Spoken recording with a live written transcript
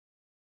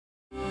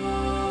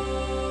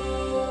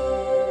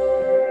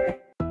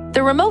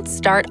The remote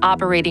start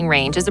operating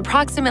range is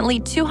approximately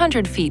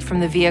 200 feet from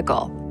the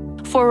vehicle.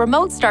 For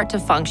remote start to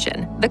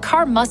function, the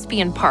car must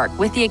be in park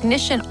with the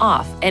ignition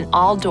off and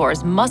all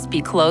doors must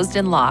be closed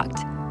and locked.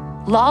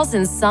 Laws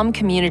in some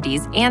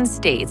communities and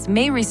states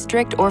may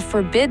restrict or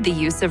forbid the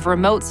use of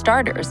remote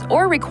starters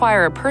or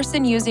require a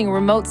person using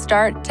remote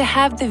start to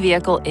have the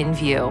vehicle in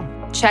view.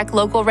 Check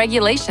local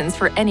regulations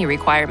for any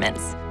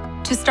requirements.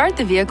 To start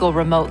the vehicle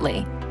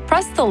remotely,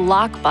 press the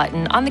lock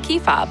button on the key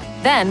fob.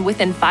 Then,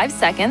 within 5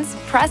 seconds,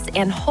 press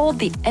and hold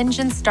the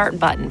engine start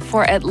button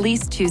for at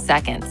least 2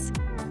 seconds.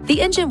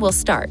 The engine will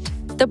start,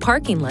 the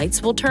parking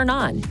lights will turn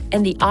on,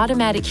 and the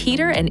automatic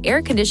heater and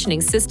air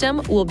conditioning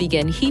system will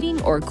begin heating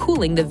or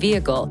cooling the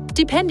vehicle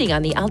depending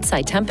on the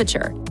outside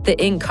temperature,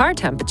 the in-car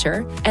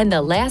temperature, and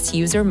the last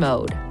user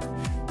mode.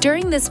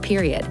 During this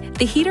period,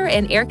 the heater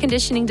and air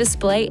conditioning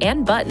display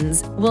and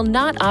buttons will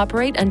not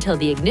operate until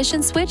the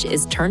ignition switch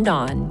is turned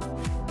on.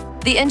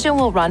 The engine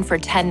will run for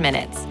 10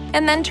 minutes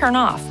and then turn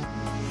off.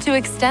 To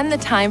extend the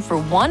time for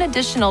one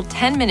additional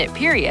 10-minute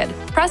period,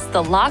 press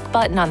the lock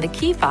button on the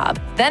key fob,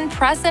 then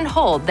press and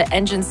hold the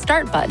engine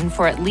start button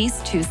for at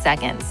least 2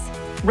 seconds.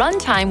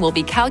 Runtime will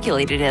be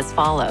calculated as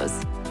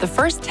follows. The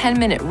first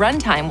 10-minute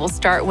runtime will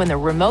start when the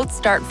remote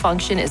start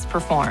function is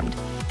performed.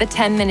 The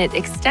 10-minute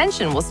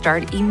extension will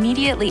start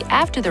immediately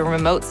after the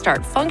remote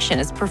start function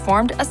is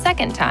performed a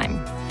second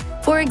time.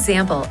 For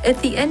example, if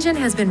the engine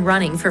has been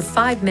running for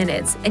 5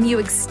 minutes and you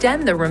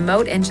extend the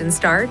remote engine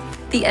start,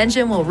 the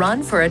engine will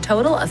run for a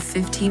total of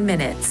 15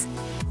 minutes.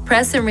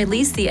 Press and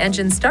release the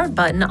engine start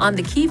button on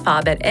the key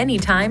fob at any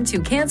time to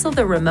cancel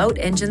the remote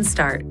engine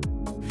start.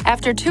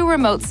 After 2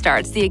 remote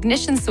starts, the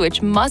ignition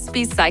switch must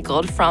be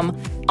cycled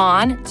from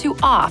on to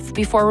off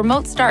before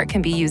remote start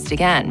can be used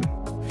again.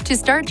 To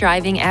start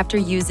driving after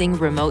using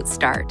remote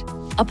start,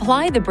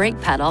 apply the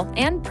brake pedal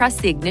and press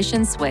the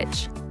ignition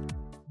switch.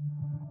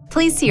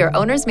 Please see your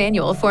owner's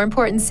manual for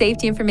important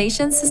safety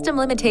information, system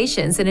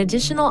limitations, and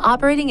additional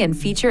operating and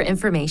feature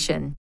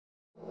information.